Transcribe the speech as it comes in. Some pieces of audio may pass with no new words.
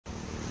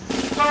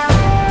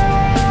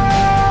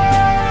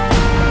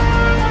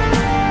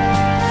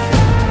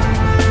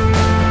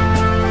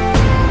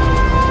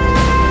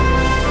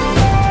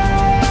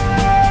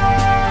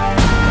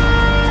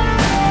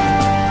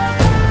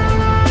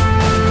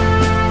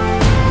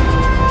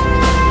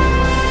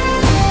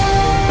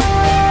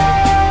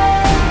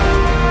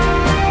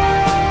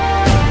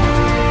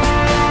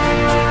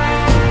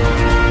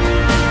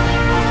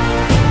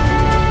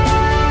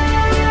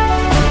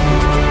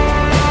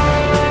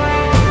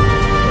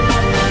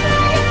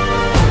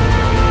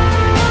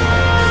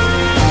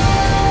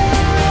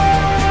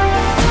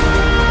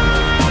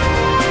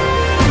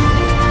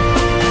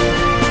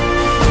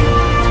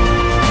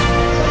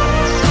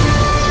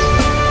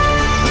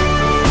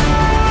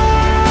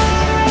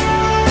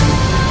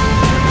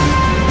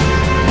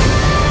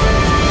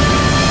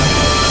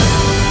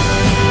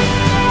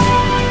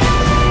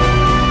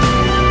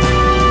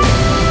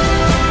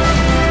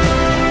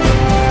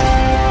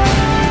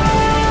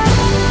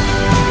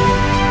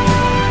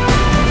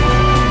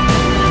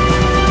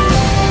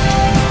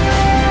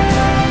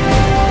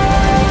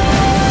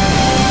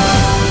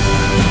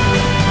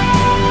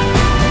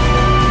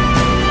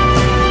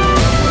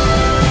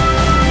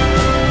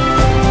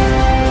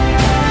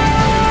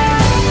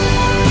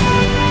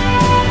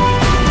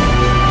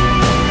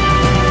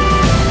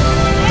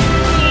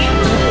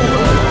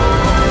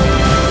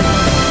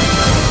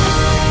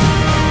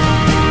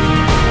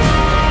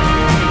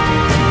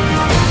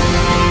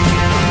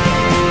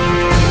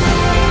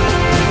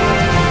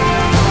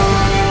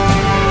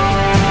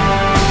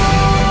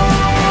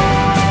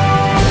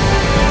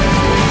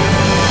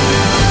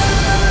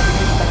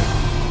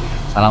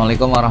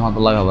Assalamualaikum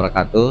warahmatullahi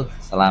wabarakatuh.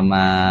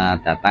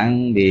 Selamat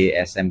datang di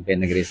SMP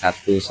Negeri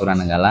 1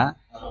 Suranenggala.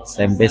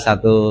 SMP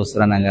 1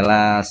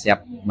 Suranenggala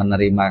siap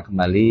menerima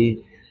kembali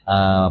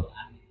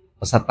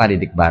peserta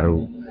didik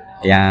baru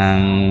yang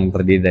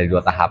terdiri dari 2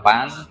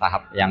 tahapan.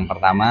 Tahap yang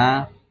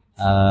pertama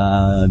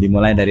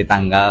dimulai dari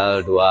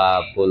tanggal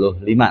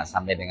 25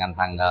 sampai dengan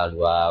tanggal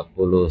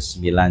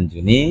 29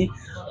 Juni.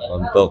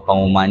 Untuk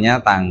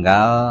pengumumannya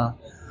tanggal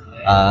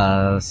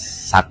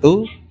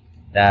 1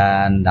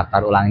 dan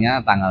daftar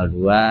ulangnya tanggal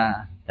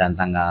 2 dan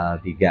tanggal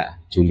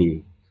 3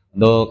 Juli.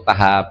 Untuk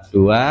tahap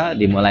 2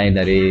 dimulai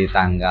dari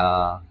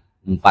tanggal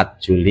 4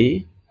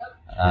 Juli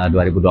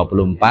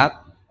 2024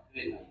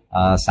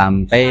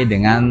 sampai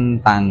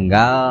dengan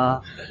tanggal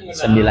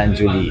 9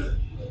 Juli.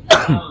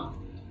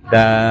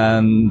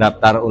 Dan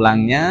daftar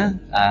ulangnya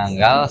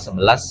tanggal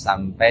 11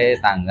 sampai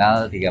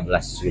tanggal 13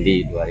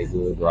 Juli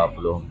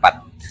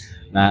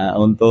 2024. Nah,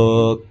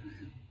 untuk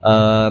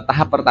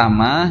tahap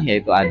pertama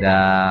yaitu ada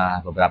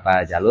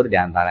beberapa jalur,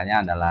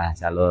 diantaranya adalah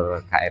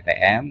jalur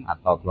KEPM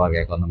atau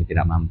keluarga ekonomi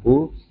tidak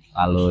mampu,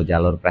 lalu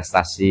jalur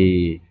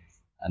prestasi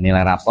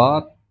nilai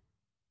raport,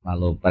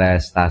 lalu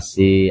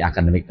prestasi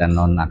akademik dan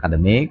non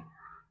akademik,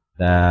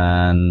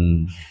 dan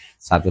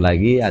satu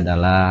lagi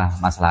adalah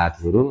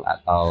maslahat guru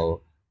atau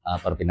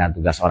perpindahan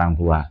tugas orang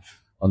tua.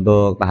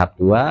 Untuk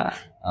tahap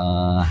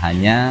 2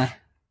 hanya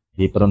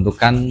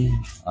diperuntukkan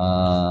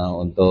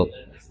untuk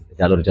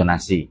jalur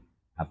zonasi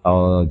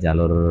atau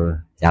jalur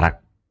jarak.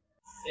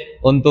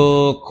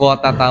 Untuk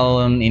kuota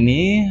tahun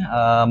ini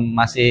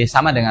masih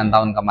sama dengan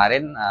tahun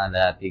kemarin,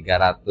 ada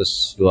 320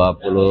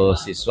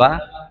 siswa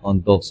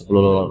untuk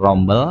 10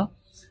 rombel,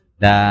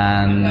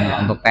 dan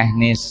untuk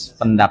teknis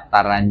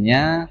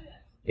pendaftarannya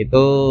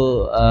itu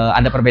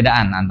ada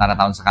perbedaan antara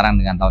tahun sekarang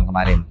dengan tahun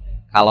kemarin.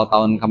 Kalau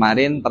tahun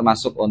kemarin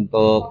termasuk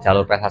untuk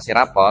jalur prestasi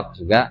raport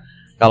juga,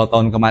 kalau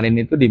tahun kemarin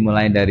itu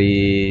dimulai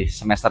dari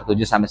semester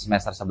 7 sampai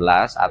semester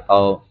 11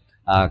 atau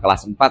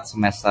kelas 4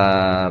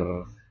 semester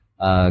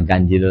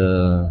ganjil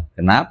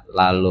genap,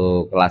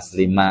 lalu kelas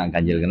 5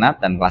 ganjil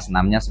genap, dan kelas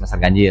 6-nya semester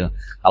ganjil.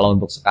 Kalau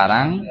untuk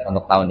sekarang,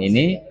 untuk tahun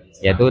ini,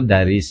 yaitu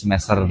dari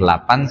semester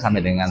 8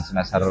 sampai dengan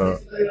semester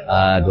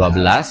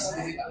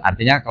 12,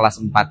 artinya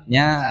kelas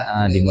 4-nya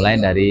dimulai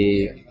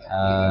dari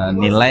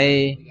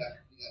nilai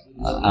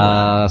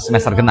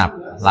semester genap,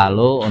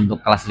 lalu untuk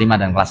kelas 5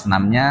 dan kelas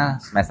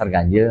 6-nya semester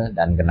ganjil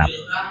dan genap.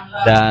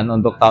 Dan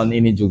untuk tahun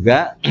ini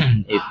juga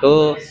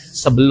itu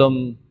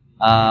sebelum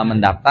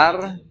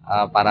mendaftar,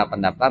 para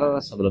pendaftar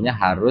sebelumnya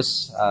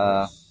harus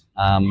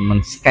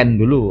men-scan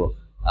dulu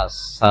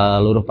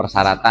seluruh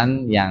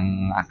persyaratan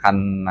yang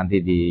akan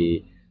nanti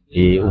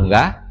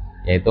diunggah,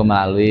 yaitu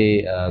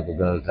melalui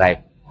Google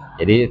Drive.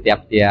 Jadi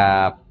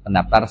tiap-tiap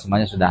pendaftar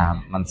semuanya sudah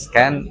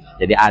men-scan,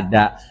 jadi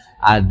ada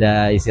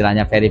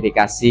istilahnya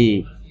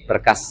verifikasi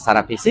berkas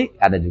secara fisik,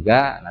 ada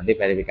juga nanti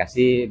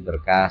verifikasi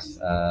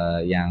berkas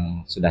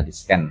yang sudah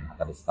di-scan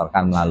atau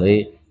disetorkan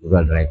melalui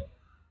Google Drive.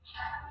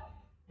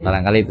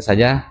 Barangkali itu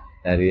saja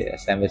dari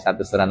SMP 1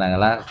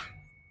 Suranenggala.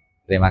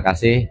 Terima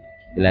kasih.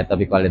 Bila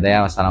taufiq wal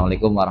hidayah.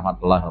 Wassalamualaikum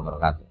warahmatullahi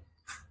wabarakatuh.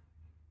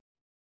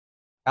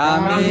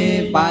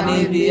 Kami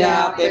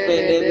panitia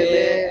Ppdb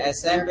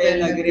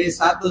SMP Negeri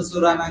 1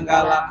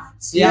 Suranenggala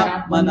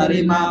siap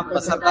menerima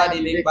peserta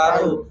didik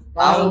baru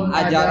tahun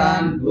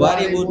ajaran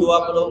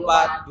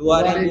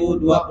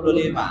 2024-2025.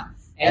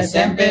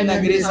 SMP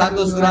Negeri 1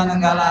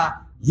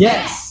 Suranenggala,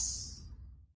 yes!